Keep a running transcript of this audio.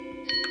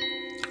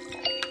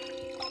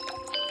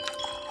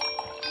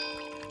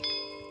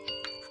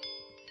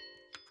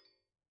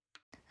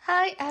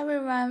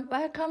everyone,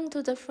 welcome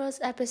to the first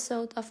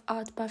episode of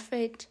Art by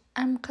Fate.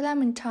 I'm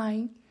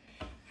Clementine.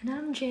 And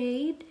I'm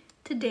Jade.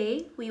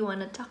 Today we want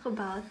to talk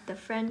about the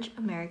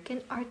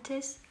French-American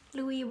artist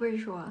Louise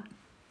Bourgeois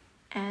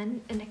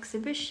and an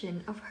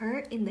exhibition of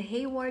her in the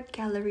Hayward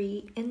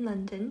Gallery in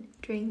London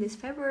during this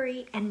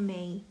February and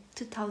May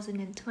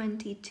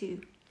 2022.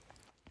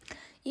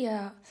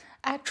 Yeah,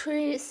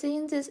 actually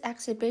seeing this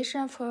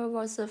exhibition of her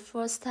was the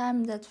first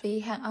time that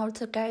we hang out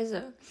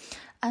together,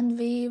 and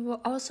we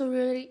were also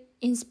really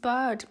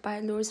inspired by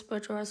Louise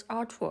Bourgeois'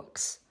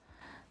 artworks.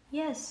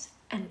 Yes,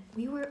 and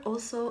we were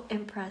also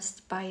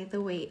impressed by the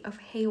way of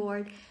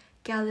Hayward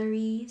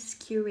Gallery's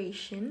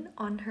curation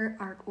on her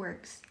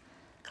artworks.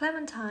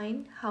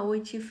 Clementine, how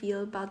would you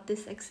feel about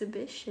this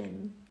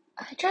exhibition?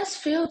 I just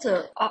feel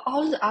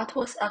all the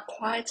artworks are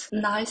quite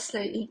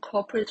nicely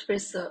incorporated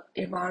with the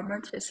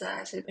environment with the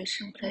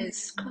exhibition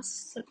place,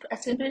 because the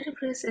exhibition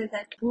place is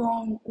like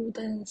brown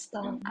wooden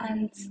stuff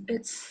and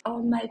it's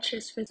all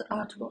matches with the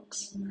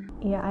artworks.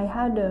 Yeah, I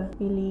had a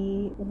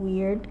really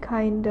weird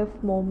kind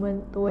of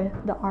moment with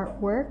the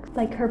artwork.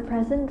 Like her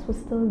presence was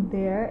still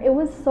there. It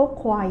was so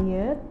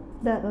quiet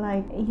that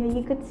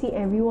you could see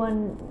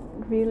everyone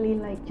really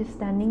just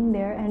standing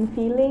there and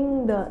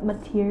feeling the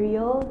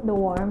material, the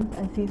warmth,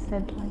 as you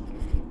said,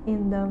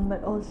 in them,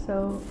 but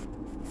also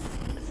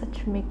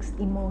such mixed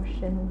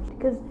emotions.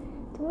 Because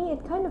to me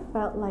it kind of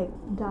felt like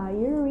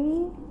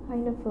diary,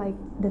 kind of like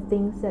the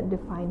things that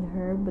define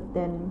her, but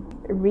then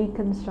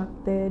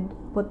reconstructed,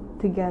 put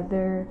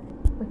together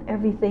with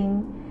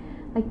everything.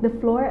 Like the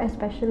floor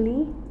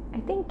especially, I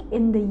think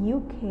in the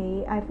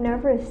UK, I've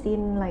never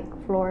seen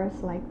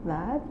floors like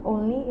that.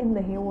 Only in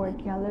the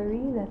Hayward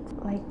Gallery, that's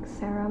like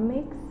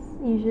ceramics.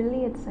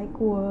 Usually it's like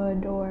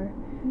wood or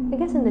I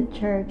guess in the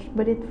church,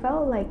 but it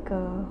felt like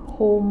a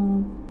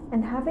home.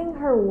 And having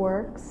her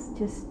works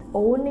just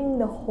owning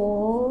the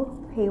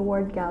whole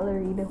Hayward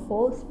Gallery, the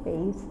whole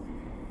space,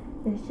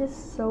 is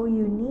just so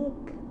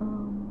unique.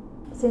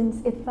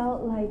 Since it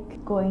felt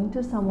like going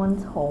to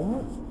someone's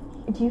home,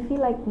 do you feel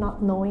like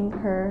not knowing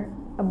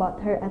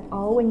about her at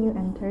all when you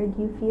entered?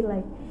 Do you feel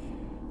like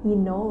you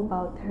know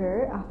about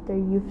her after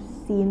you've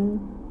seen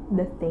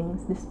the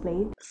things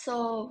displayed?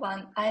 So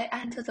when I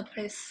entered the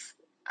place,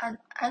 and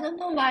I don't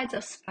know why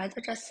the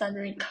spider just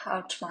suddenly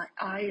caught my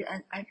eye,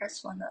 and I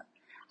just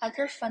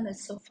find it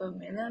so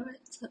familiar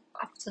with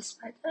the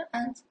spider,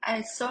 and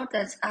I thought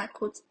that I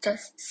could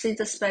just see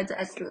the spider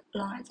as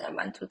lines. I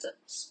went to the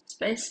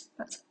space,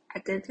 but I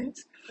didn't.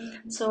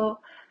 So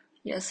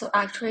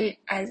actually,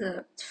 at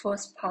the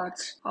first part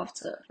of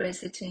the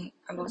visiting,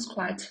 I was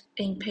quite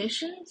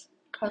impatient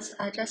because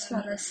I just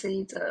want to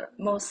see the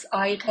most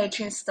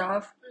eye-catching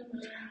stuff.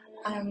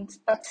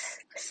 But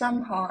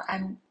somehow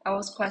I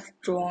was quite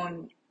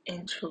drawn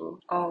into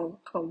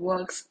all her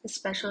works.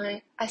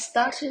 Especially, I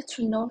started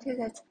to notice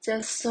that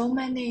there's so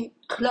many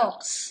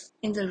clocks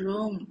in the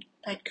room.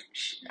 I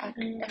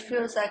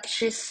feel like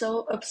she's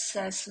so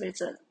obsessed with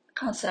the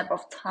concept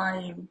of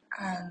time,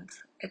 and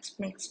it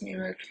makes me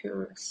very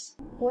curious.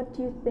 What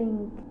do you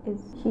think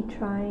is she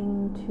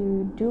trying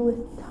to do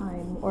with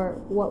time,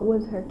 or what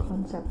was her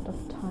concept of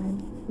time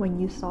when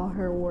you saw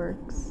her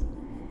works?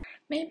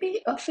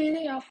 Maybe a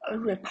feeling of a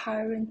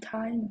repairing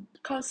time,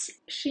 because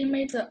she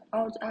made the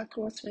old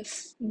artworks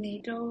with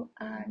needle,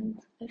 and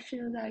I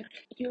feel like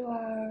you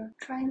are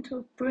trying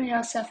to bring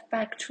yourself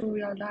back to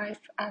your life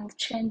and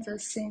change the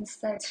things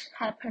that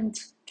happened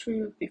to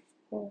you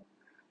before.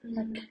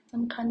 Like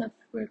some kind of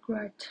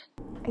regret.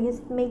 I guess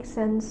it makes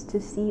sense to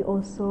see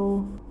also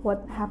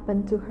what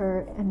happened to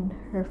her and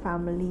her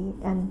family,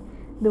 and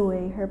the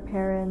way her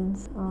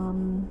parents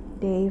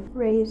Dave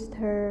raised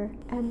her.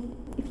 And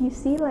if you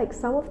see,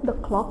 some of the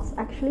clocks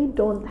actually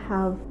don't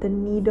have the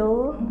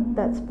needle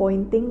that's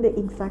pointing the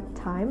exact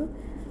time,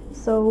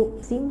 so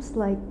it seems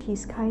like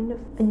she's kind of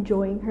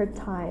enjoying her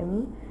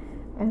time,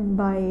 and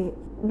by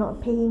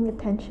not paying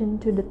attention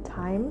to the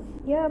time,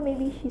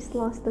 maybe she's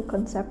lost the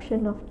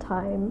conception of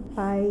time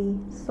by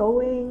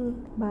sewing,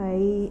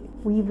 by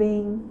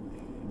weaving.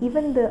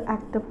 Even the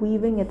act of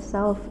weaving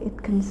itself,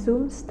 it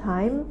consumes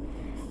time,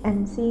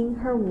 and seeing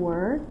her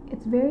work,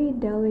 it's very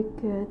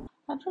delicate.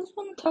 I just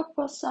want to talk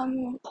about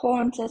some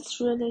points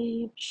that's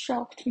really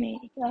shocked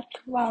me. Like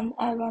when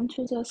I went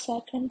to the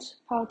second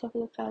part of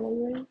the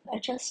gallery, I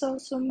just saw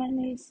so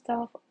many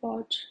stuff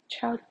about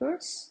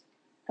childbirth,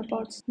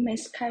 about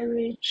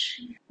miscarriage,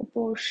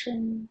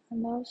 abortion,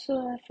 and also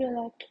I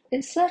feel like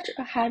it's such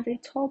a heavy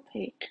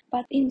topic,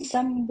 but in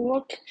some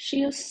work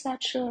she used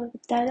such a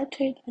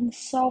delicate and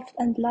soft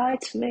and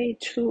light way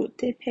to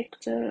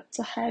depict the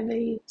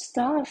heavy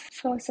stuff.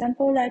 For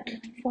example,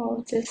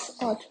 for this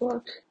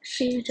artwork,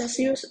 she just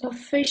used a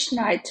fish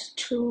net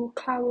to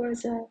cover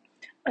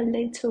a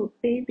little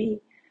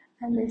baby,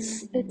 and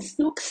it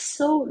looks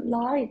so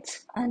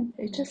light, and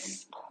it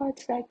just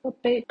quite like a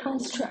big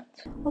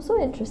construct. Also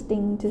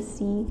interesting to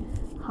see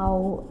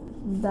how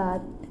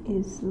that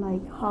is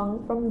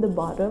hung from the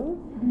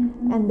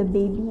bottom, and the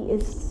baby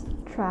is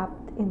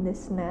trapped in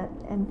this net,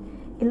 and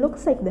it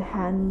looks like the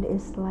hand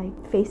is like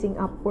facing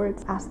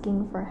upwards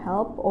asking for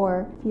help,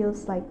 or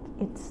feels like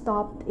it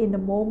stopped in a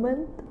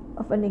moment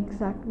of an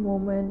exact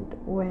moment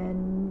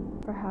when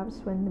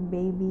perhaps when the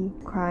baby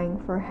crying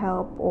for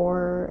help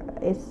or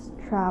is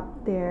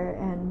trapped there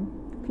and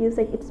feels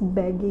like it's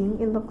begging.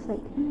 It looks like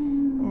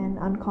and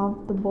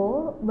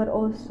uncomfortable, but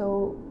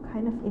also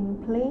kind of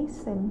in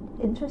place, and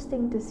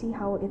interesting to see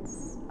how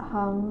it's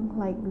hung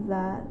like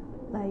that,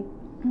 like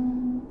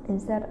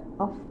instead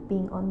of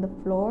being on the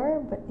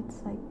floor, but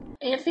it's like.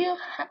 If you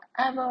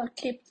ever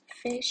keep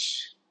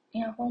fish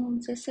in your home,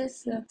 this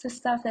is the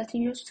stuff that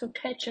you use to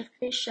catch a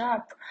fish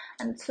up,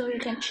 and so you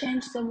can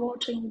change the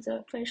water in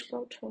the fish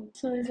bottle.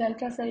 So it's like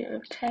just like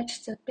you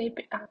catch the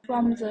baby up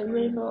from the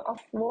river of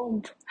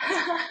womb.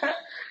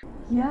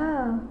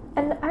 Yeah,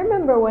 and I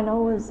remember when I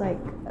was like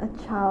a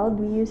child,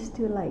 we used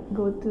to like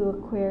go to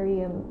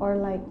aquarium or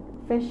like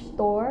fish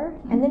store,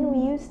 and then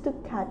we used to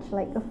catch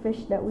like a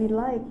fish that we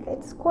like.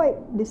 It's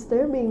quite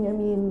disturbing. I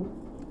mean,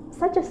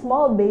 such a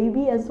small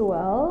baby as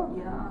well.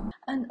 Yeah.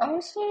 And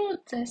also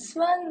this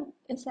one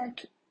is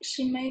like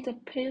she made a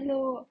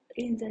pillow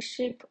in the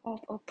shape of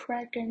a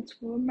pregnant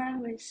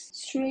woman with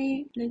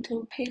 3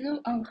 little pillows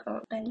on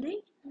her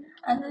belly.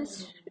 And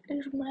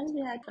it reminds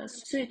me like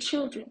 3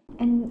 children.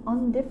 And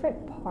on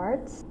different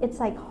parts, it's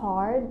like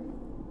hard.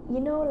 You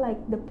know,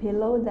 like the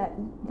pillow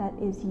that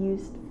is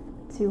used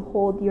to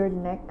hold your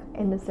neck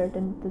in a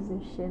certain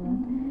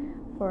position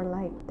for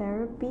like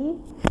therapy,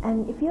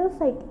 and it feels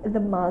like the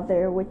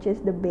mother, which is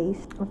the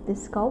base of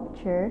this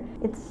sculpture,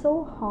 it's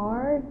so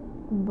hard,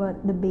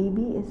 but the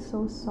baby is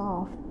so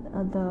soft.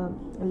 The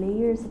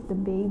layers of the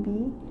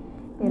baby,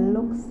 it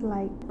looks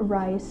like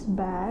rice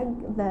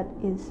bag that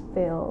is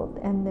filled,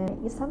 and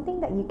then it's something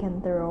that you can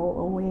throw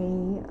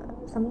away,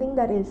 something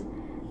that is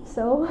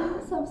so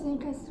Something you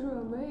can throw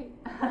away.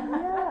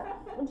 yeah,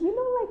 you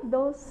know, like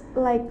those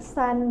like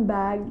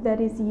sandbag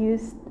that is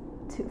used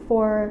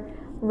for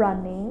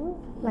running.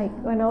 Like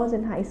when I was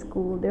in high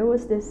school, there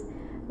was this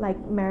like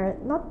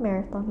not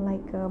marathon,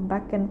 like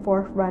back and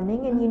forth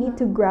running, and you need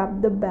to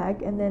grab the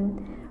bag and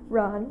then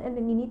run, and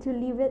then you need to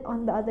leave it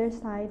on the other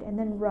side and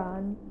then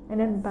run and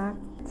then back.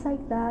 It's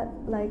like that,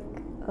 like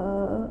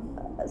a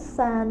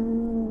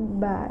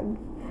sandbag.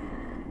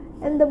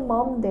 And the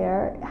mom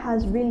there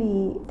has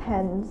really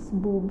tense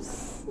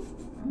boobs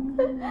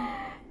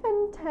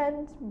and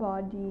tense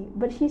body,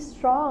 but she's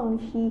strong.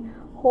 She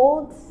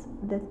holds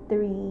the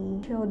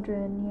 3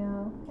 children,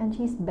 yeah, and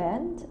she's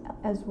bent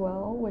as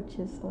well, which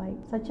is like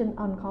such an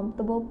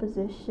uncomfortable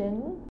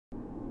position.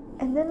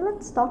 And then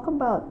let's talk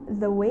about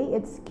the way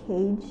it's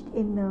caged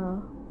in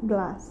a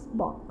glass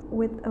box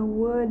with a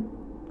wood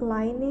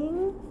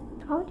lining.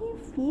 How do you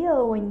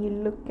feel when you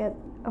look at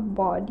a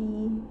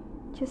body,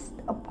 just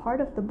a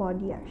part of the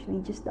body,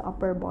 actually just the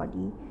upper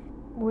body,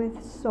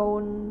 with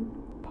sewn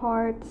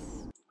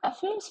parts? I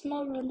feel it's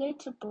more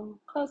relatable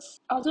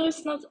because although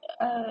it's not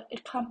a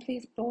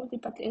complete body,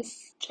 but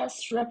it's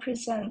just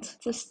represent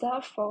the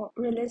stuff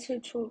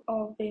related to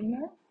all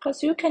women.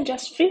 Because you can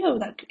just feel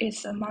like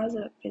it's a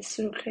mother with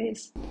 3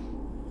 kids.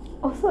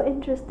 Also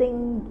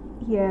interesting,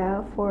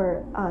 yeah,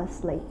 for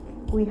us, like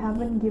we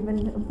haven't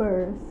given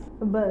birth,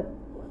 but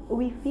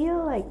we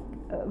feel like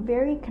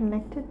very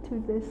connected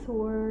to this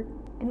work,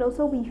 and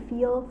also we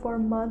feel for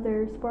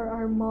mothers, for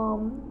our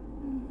mom,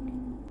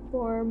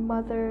 for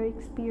mother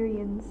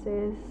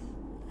experiences.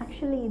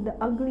 Actually, the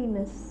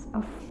ugliness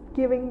of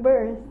giving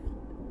birth,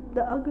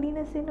 the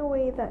ugliness in a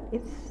way that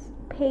it's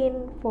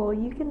painful.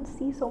 You can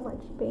see so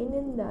much pain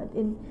in that,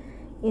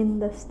 in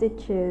the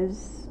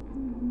stitches,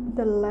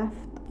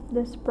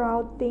 the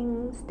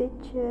sprouting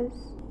stitches,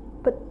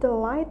 but the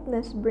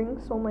lightness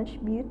brings so much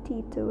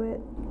beauty to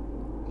it.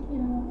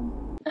 Yeah.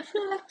 I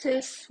feel like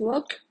this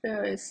work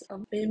there is a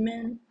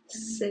woman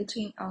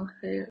sitting on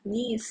her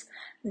knees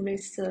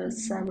with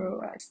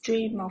several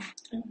stream of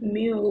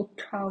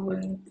milk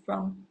coming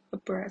from her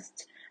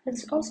breast.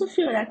 It also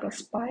feels like a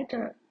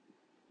spider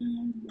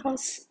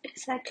because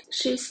it's like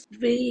she's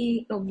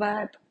weaving a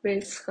web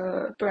with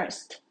her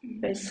breast,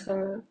 with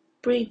her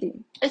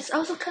breathing. It's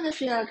also kind of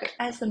feel like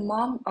as a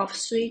mom of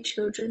 3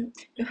 children,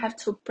 you have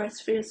to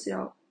breastfeed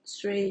your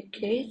 3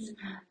 kids,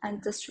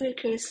 and the 3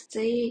 kids,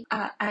 they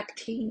are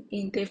acting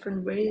in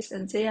different ways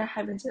and they are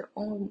having their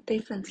own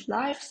different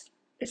lives.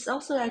 It's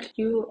also like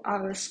you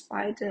are a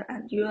spider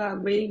and you are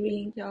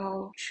weaving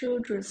your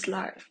children's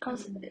life,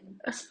 because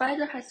a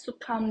spider has to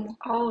come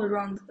all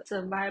around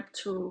the web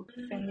to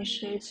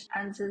finish it,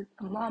 and the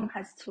mom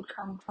has to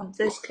come from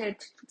this kid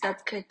to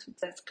that kid to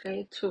that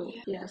kid to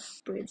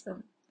breed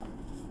them.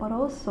 But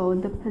also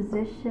the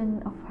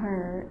position of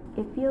her,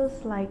 it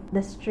feels like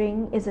the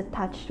string is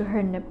attached to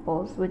her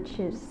nipples, which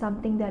is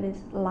something that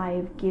is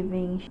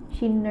life-giving.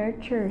 She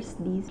nurtures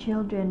these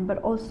children, but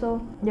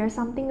also there's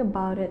something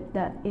about it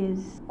that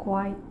is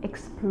quite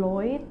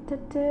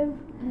exploitative.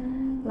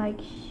 Like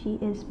she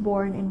is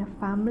born in a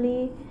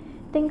family.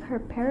 I think her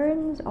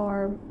parents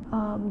are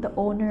the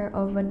owner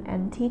of an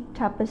antique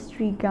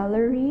tapestry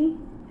gallery,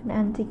 an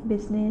antique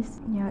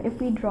business. Yeah,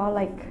 if we draw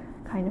like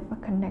kind of a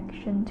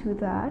connection to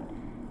that,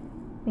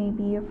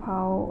 maybe of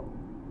how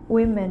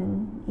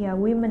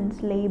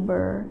women's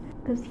labor,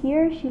 because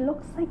here she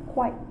looks like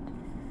quite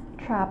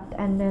trapped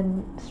and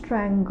then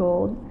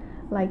strangled,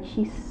 like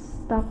she's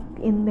stuck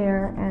in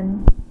there,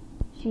 and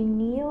she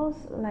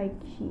kneels like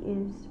she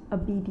is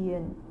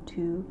obedient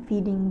to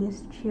feeding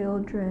these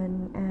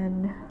children,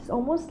 and it's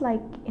almost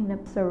like in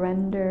a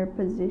surrender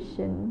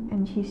position,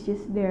 and she's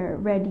just there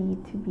ready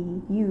to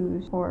be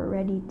used or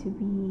ready to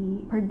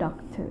be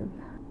productive.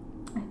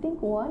 I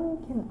think one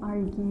can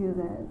argue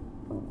that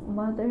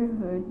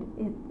motherhood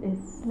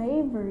is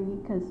slavery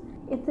because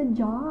it's a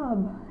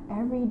job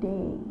every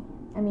day.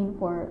 I mean,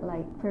 for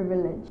like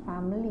privileged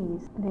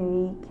families,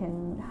 they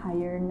can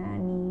hire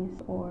nannies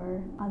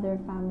or other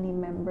family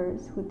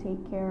members who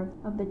take care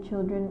of the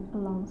children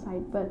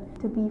alongside.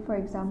 But to be, for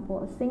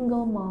example, a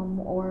single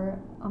mom or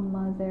a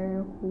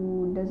mother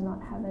who does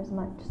not have as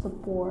much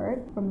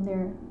support from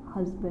their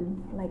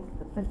husband, like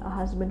a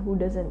husband who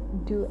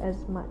doesn't do as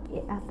much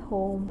at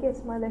home,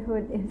 yes,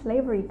 motherhood is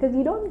slavery because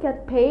you don't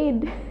get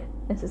paid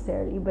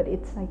necessarily, but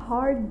it's like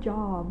hard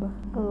job,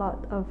 a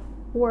lot of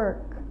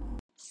work.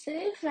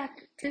 Say if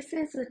like this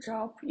is a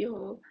job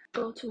you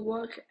go to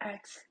work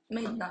at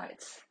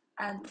midnight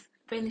and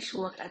finish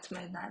work at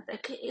midnight.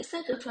 Okay, it's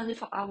like a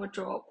 24-hour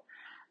job,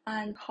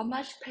 and how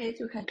much pay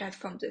you can get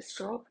from this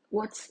job,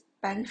 what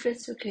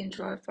benefits you can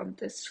enjoy from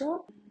this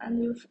job,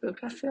 and you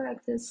can feel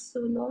like there's a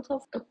lot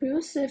of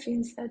abusive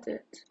inside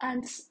it,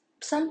 and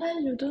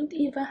sometimes you don't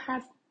even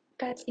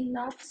get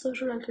enough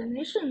social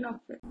recognition of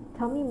it.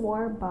 Tell me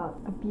more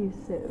about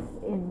abusive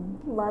in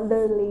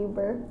mother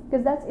labor,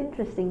 because that's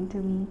interesting to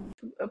me.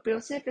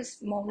 Abusive is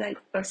more like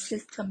a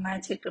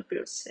systematic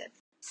abusive.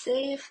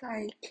 Say if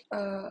like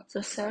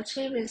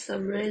society with a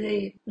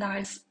really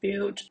nice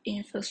built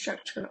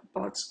infrastructure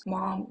about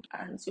mom,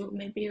 and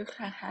maybe you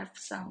can have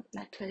some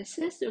like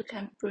places you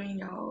can bring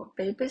your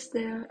babies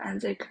there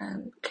and they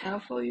can care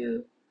for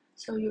you,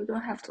 so you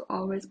don't have to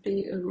always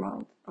be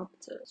around of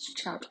the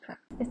childcare.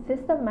 It's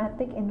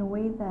systematic in a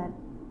way that,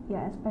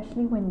 yeah,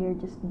 especially when they're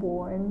just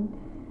born,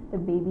 the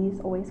baby is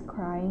always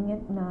crying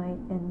at night,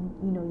 and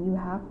you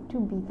have to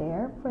be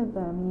there for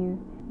them.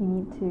 You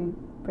need to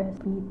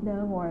breastfeed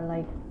them or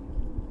like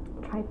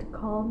try to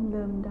calm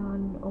them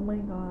down. Oh my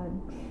god.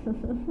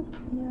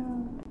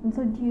 Yeah. And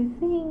so do you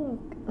think,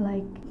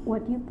 like,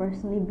 what you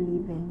personally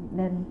believe in,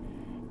 then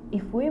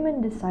if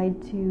women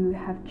decide to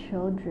have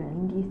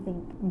children, do you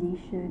think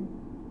they should,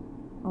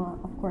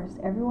 of course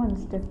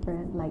everyone's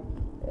different, like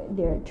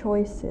their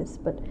choices,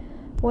 but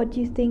what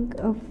do you think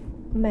of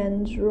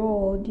men's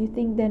role? Do you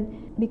think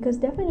then, because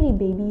definitely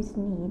babies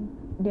need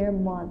their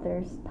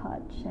mother's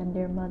touch and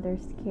their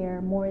mother's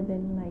care more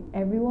than like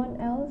everyone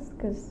else,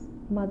 because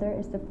mother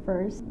is the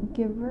first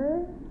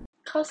giver?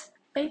 Because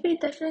baby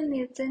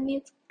definitely they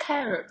need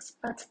carers,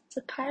 but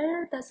the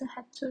carer doesn't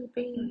have to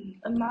be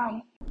a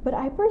mom. But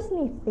I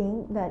personally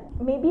think that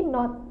maybe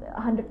not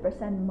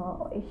 100%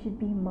 mom, it should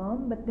be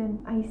mom, but then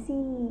I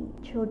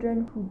see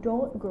children who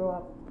don't grow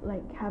up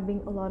like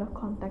having a lot of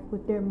contact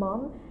with their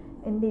mom,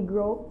 and they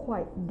grow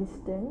quite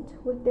distant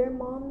with their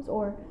moms,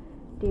 or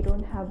they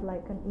don't have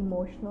like an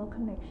emotional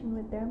connection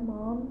with their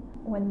mom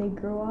when they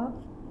grow up.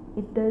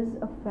 It does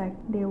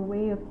affect their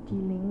way of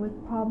dealing with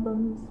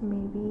problems,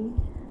 maybe,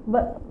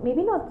 but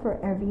maybe not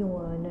for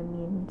everyone. I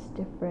mean, it's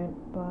different,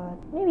 but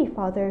maybe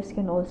fathers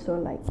can also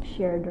like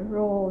share the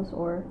roles,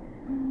 or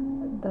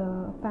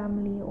the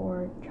family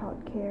or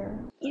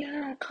childcare.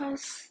 Yeah,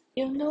 because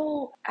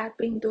I've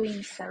been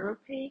doing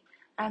therapy,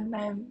 and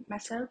my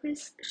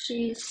therapist,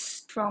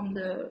 she's from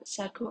the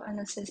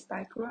psychoanalysis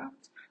background,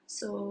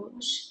 so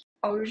she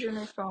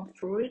originally from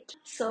Freud.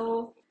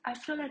 So I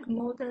feel like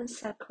modern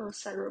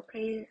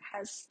psychotherapy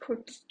has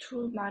put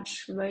too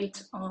much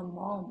weight on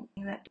mom.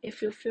 Like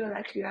if you feel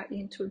like you are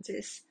into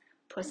this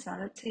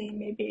personality,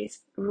 maybe it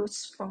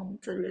roots from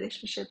the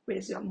relationship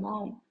with your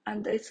mom,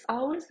 and it's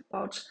always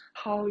about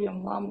how your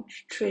mom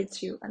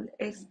treats you, and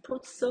it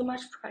puts so much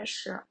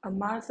pressure on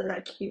mother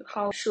like you.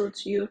 How should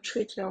you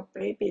treat your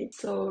baby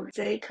so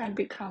they can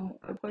become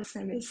a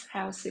person with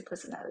healthy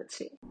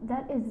personality?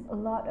 That is a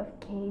lot of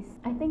case.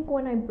 I think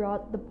when I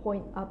brought the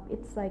point up,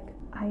 it's like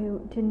I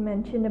didn't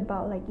mention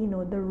about like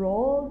the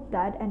role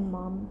dad and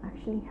mom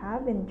actually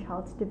have in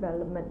child's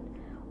development,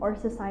 or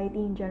society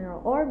in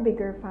general, or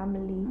bigger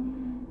family.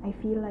 I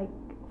feel like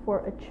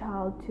for a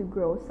child to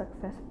grow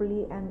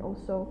successfully and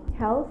also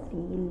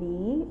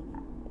healthily,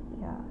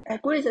 yeah, I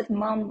agree that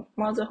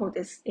motherhood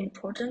is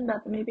important,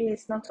 but maybe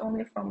it's not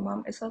only from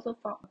mom, it's also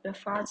from your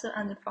father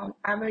and from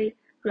every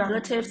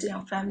relatives in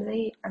your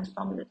family and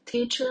from the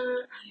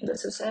teacher in the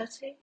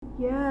society.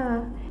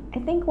 yeah. I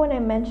think when I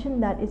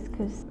mentioned that is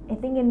because I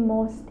think in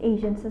most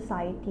Asian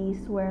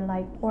societies where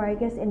like, or I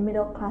guess in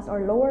middle class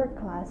or lower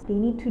class, they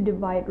need to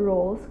divide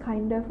roles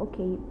kind of.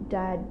 Okay,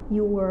 dad,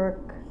 you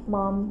work,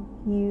 mom,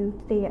 you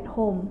stay at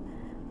home.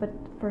 But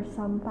for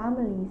some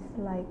families,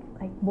 like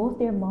both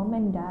their mom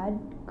and dad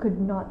could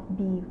not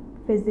be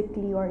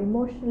physically or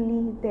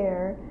emotionally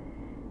there,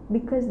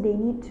 because they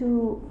need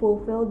to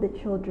fulfill the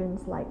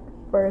children's like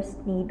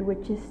first need,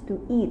 which is to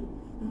eat.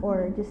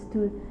 or just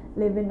to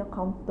live in a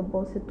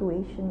comfortable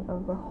situation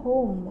of a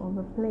home, of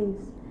a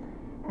place.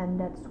 And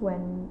that's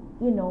when,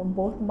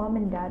 both mom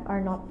and dad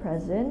are not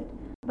present.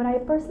 But I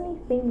personally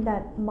think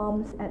that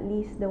mom's at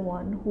least the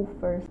one who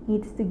first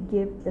needs to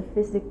give the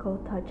physical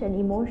touch and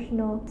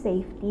emotional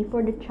safety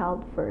for the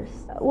child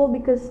first. Well,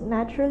 because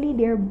naturally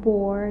they're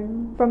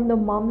born from the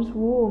mom's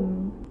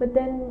womb. But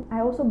then I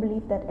also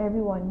believe that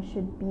everyone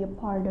should be a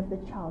part of the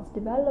child's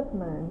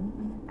development.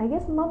 I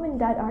guess mom and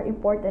dad are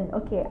important.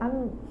 Okay,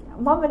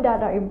 mom and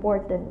dad are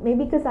important.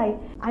 Maybe because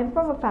I'm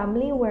from a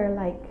family where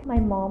like my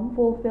mom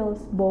fulfills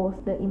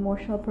both the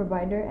emotional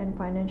provider and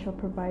financial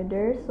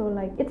provider. So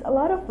like it's a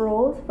lot of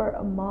roles for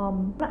a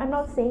mom. I'm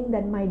not saying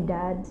that my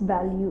dad's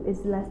value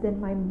is less than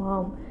my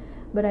mom,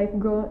 but I've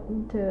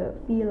grown to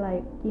feel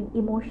like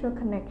emotional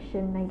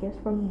connection, I guess,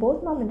 from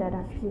both mom and dad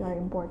actually are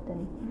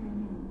important.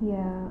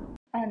 Yeah.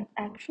 And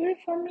actually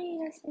for me,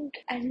 I think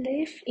I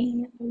live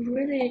in a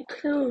really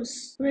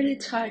close, really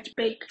tight,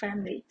 big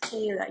family.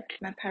 Say like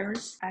my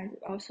parents and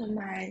also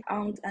my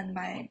aunt and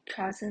my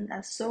cousin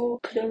are so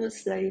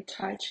closely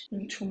attached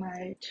into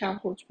my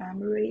childhood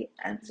memory.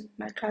 And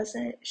my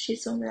cousin,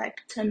 she's only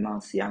like 10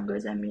 months younger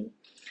than me.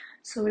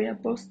 So we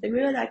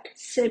are like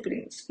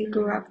siblings. We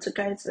grew up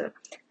together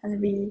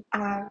and we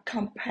are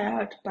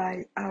compared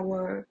by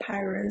our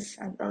parents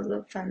and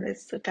other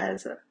families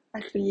together.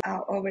 Like we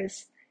are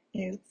always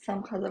in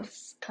some kind of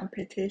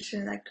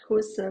competition, like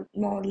who's the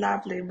more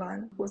lovely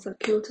one, who's the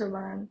cuter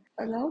one.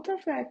 A lot of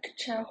like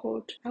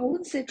childhood, I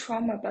wouldn't say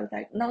trauma, but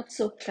like not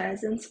so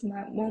pleasant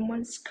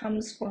moments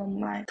comes from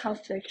my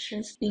conflicts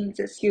in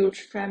this huge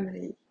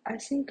family. I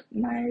think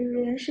my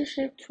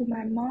relationship to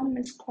my mom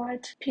is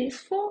quite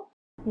peaceful.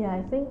 Yeah,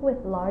 I think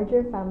with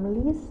larger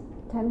families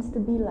tends to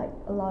be like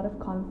a lot of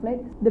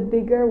conflict. The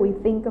bigger we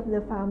think of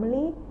the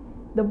family,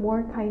 the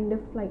more kind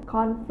of like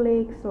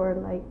conflicts or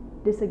like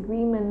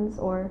disagreements,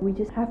 or we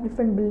just have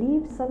different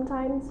beliefs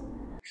sometimes.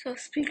 So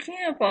speaking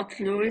about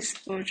Louise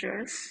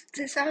Bourgeois,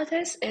 this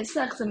artist is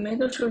like the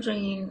middle children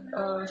in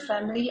a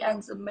family,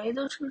 and the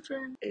middle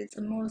children is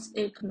the most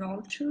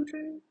ignored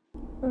children.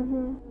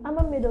 I'm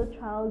a middle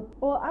child.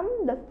 Well,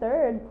 I'm the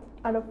third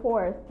out of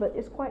fourth, but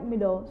it's quite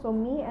middle. So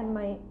me and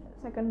my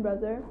second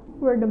brother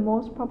were the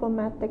most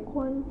problematic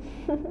one.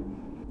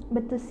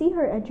 But to see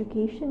her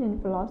education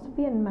in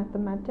philosophy and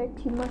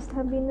mathematics, she must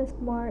have been a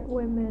smart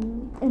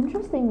woman.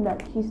 Interesting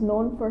that she's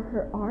known for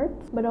her art,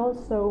 but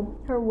also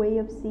her way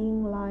of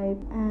seeing life.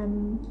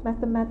 And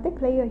mathematics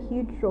play a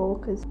huge role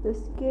because the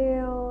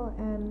scale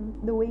and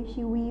the way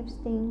she weaves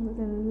things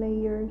in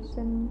layers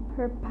and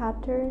her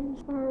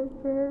patterns are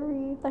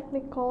very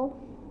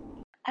technical.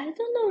 I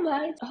don't know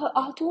why her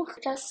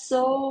artwork just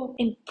so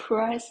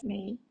impressed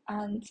me,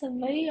 and the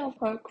way of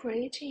her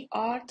creating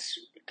art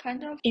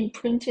kind of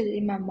imprinted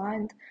in my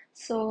mind.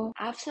 So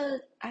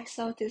after I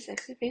saw this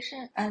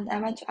exhibition and I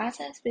went to art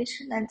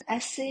exhibition and I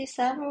see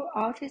several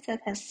artists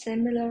that have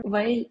similar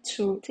way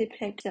to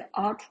depict the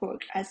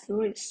artwork as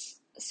Louis.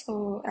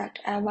 So like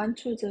I went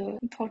to the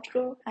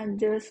Portugal and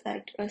there's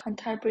like a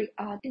contemporary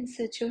art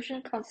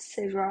institution called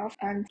Seraf,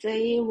 and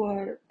they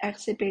were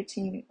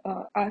exhibiting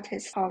an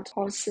artist called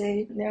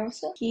Jose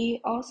Nelson. He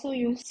also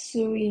used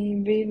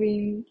sewing,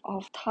 weaving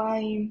of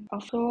time,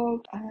 of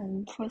dog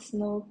and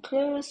personal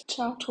clothes,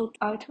 childhood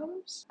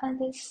items,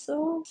 and it's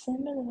so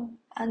similar.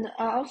 And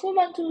I also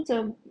went to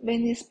the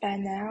Venice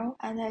Biennale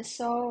and I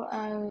saw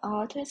an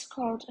artist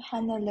called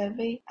Hannah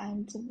Levy,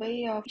 and the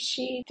way of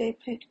she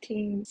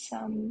depicting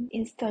some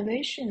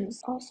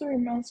installations also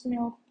reminds me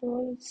of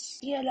those.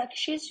 Yeah, like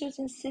she's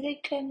using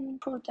silicon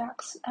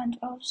products and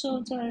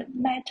also the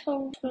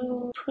metal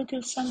to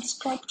produce some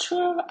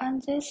sculpture,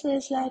 and this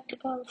is like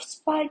a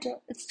spider.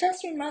 It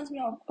just reminds me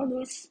of a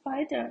little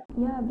spider.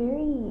 Yeah,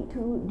 very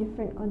two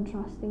different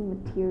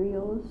contrasting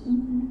materials.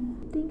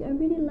 I think I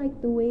really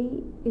like the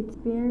way it's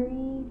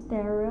very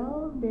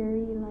sterile,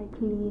 very like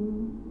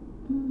clean.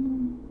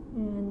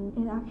 And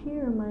it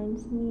actually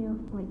reminds me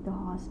of like the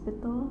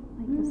hospital,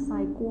 like a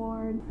psych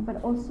ward,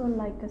 but also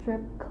like a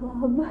strip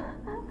club.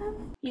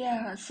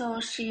 Yeah, so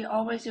she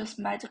always used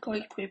medical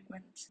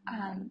equipment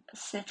and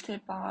safety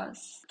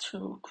bars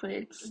to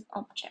create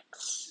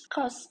objects.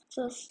 Because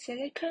the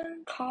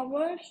silicone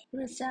cover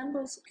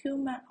resembles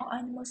human or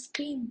animal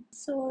skin.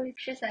 So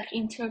she's like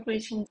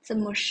integrating the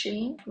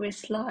machine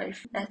with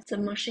life, that the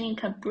machine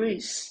can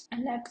breathe. I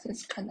like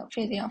this kind of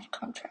feeling of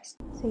contrast.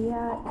 So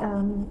yeah,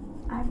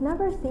 I've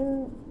never seen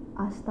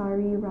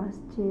Astari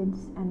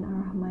Rashid's and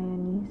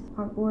Hermione's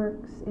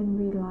artworks in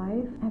real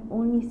life. I've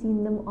only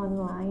seen them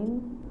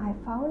online. I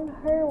found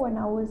her when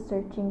I was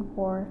searching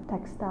for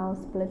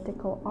textiles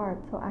political art.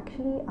 So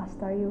actually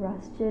Astari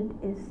Rashid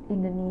is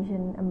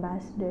Indonesian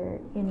ambassador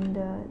in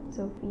the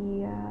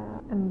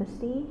Sofia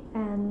embassy,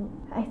 and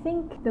I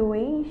think the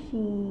way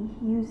she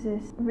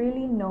uses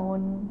really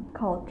known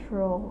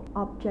cultural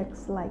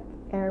objects like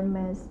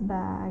Hermes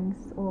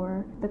bags,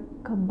 or the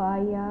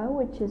kabaya,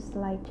 which is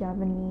like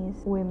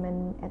Javanese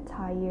women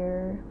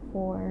attire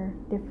for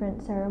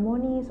different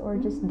ceremonies or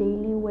just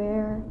daily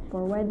wear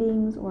for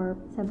weddings or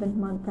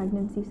 7th-month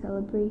pregnancy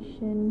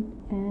celebration.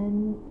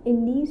 And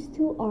in these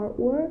two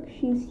artworks,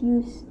 she's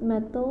used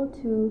metal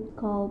to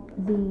sculpt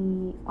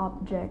the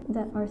objects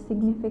that are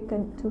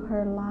significant to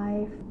her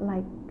life,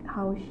 like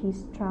how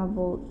she's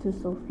traveled to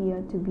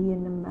Sofia to be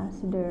an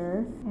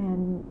ambassador,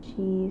 and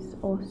she's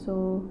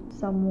also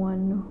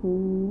someone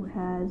who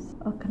has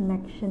a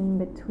connection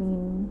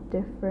between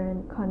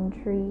different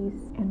countries.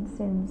 And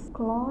since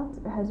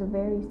cloth has a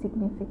very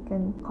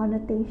significant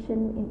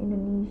connotation in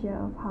Indonesia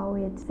of how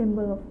it's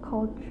symbol of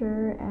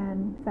culture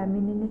and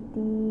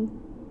femininity,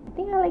 I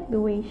think I like the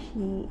way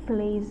she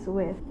plays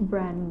with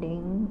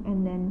branding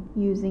and then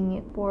using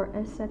it for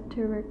a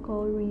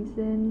satirical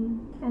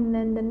reason. And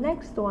then the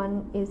next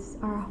one is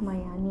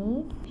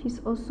Arahmayani. She's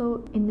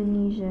also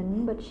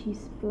Indonesian, but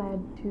she's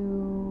fled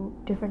to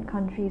different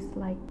countries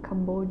like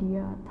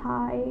Cambodia,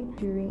 Thai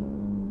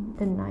during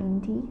the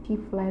 90s. She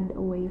fled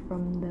away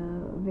from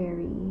the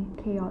very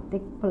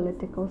chaotic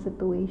political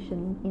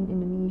situation in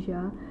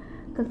Indonesia.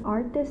 Because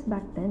artists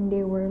back then,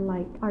 they were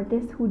like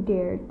artists who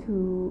dared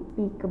to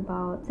speak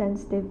about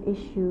sensitive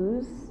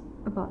issues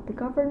about the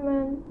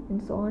government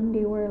and so on.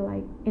 They were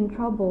like in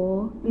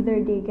trouble.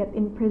 Either they get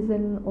in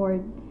prison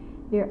or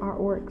their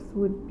artworks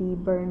would be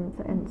burned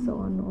and so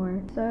on. Or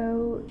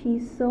so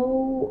she's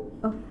so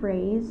a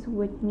phrase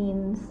which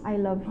means I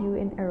love you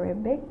in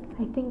Arabic.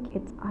 I think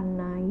it's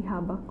Ana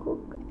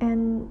Habakuk.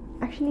 And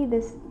actually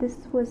this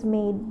was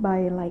made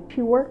by, like,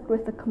 she worked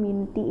with a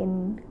community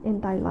in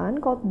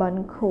Thailand called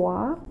Ban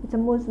Krua. It's a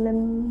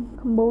Muslim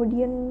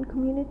Cambodian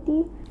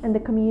community, and the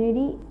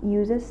community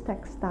uses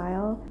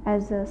textile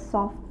as a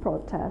soft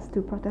protest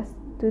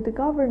to the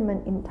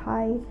government in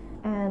Thai.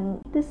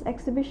 And this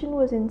exhibition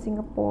was in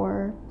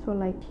Singapore, so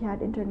like she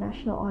had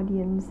international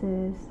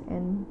audiences.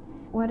 And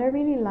what I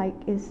really like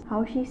is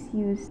how she's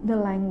used the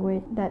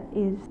language that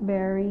is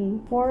very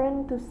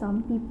foreign to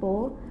some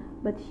people,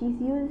 but she's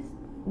used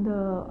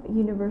the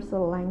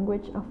universal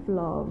language of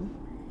love,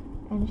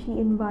 and she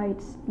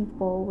invites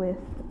people with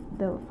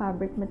the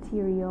fabric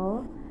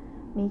material,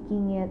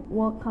 making it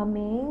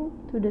welcoming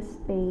to the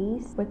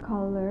space with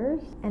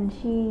colors. And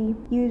she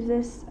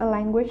uses a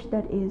language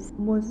that is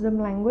Muslim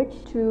language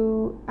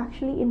to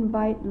actually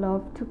invite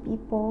love to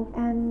people.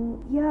 And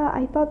yeah,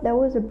 I thought that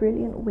was a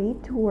brilliant way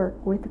to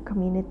work with the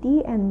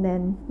community, and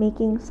then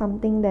making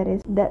something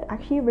that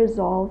actually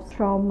resolves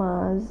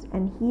traumas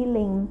and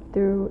healing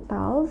through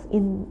styles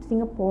in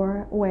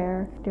Singapore,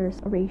 where there's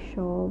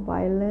racial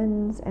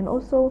violence and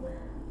also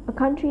a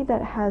country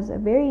that has a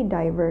very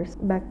diverse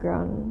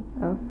background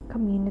of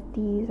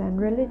communities and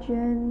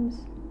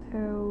religions.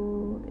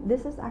 So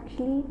this is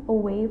actually a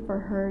way for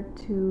her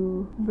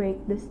to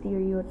break the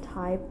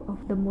stereotype of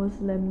the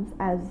Muslims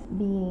as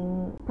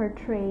being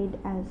portrayed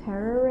as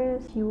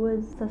terrorists. She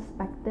was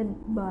suspected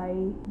by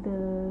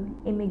the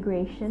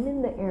immigration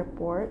in the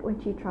airport when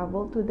she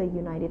traveled to the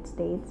United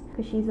States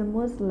because she's a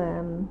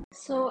Muslim.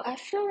 So I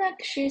feel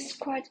like she's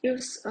quite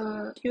used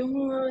a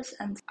humorous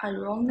and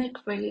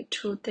ironic way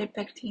to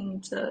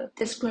depicting the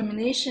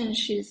discrimination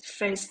she's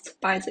faced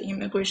by the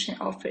immigration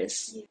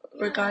office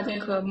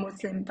regarding her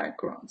Muslim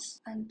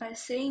backgrounds. And by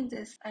saying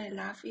this, I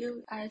love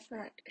you, I feel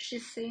like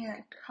she's saying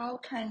like, how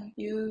can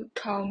you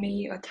call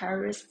me a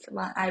terrorist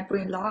when I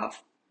bring love?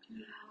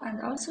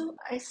 And also,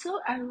 it's so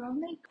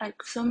ironic,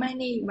 like so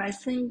many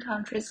Western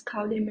countries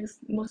calling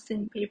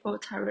Muslim people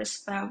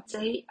terrorists while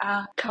they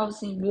are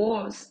causing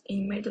wars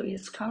in Middle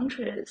East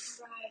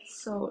countries.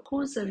 So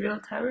who's the real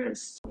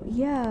terrorist?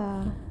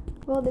 Yeah.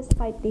 Well,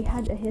 despite they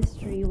had a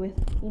history with,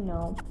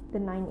 the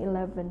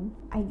 9/11,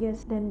 I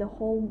guess then the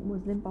whole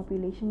Muslim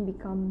population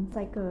becomes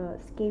like a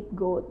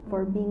scapegoat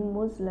for being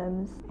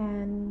Muslims.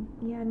 And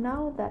yeah,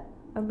 now that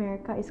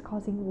America is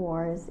causing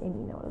wars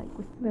in, like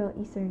with Middle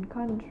Eastern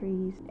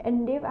countries,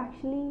 and they've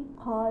actually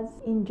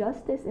caused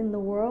injustice in the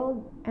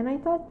world. And I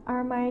thought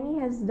Hermione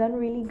has done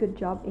really good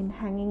job in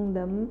hanging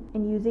them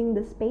and using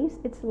the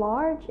space. It's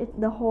large, it's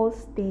the whole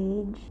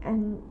stage,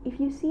 and if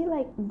you see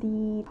like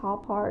the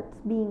top parts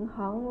being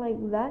hung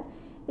like that,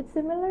 it's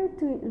similar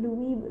to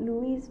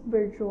Louise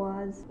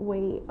Bourgeois'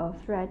 way of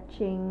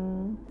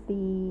stretching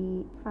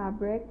the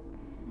fabric.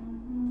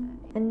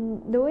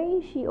 And the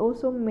way she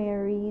also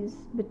marries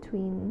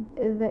between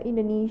the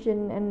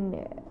Indonesian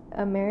and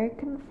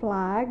American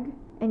flag,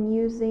 and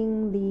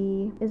using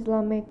the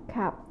Islamic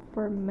cap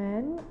for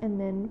men, and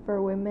then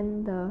for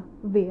women the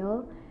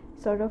veil,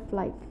 sort of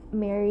like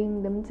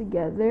marrying them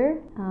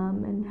together,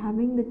 and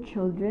having the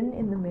children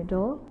in the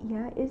middle.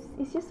 Yeah,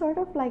 it's just sort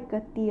of like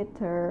a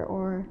theater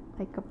or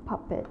like a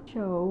puppet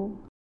show.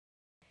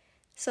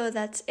 So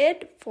that's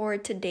it for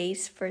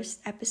today's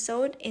first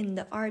episode in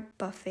the Art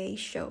Buffet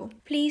Show.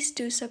 Please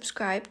do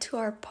subscribe to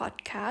our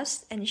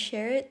podcast and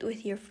share it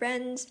with your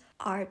friends,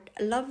 art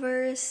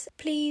lovers.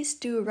 Please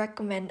do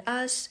recommend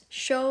us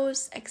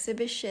shows,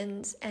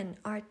 exhibitions, and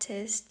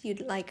artists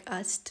you'd like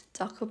us to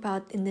talk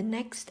about in the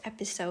next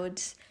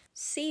episodes.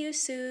 See you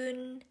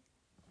soon!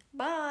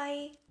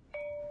 Bye!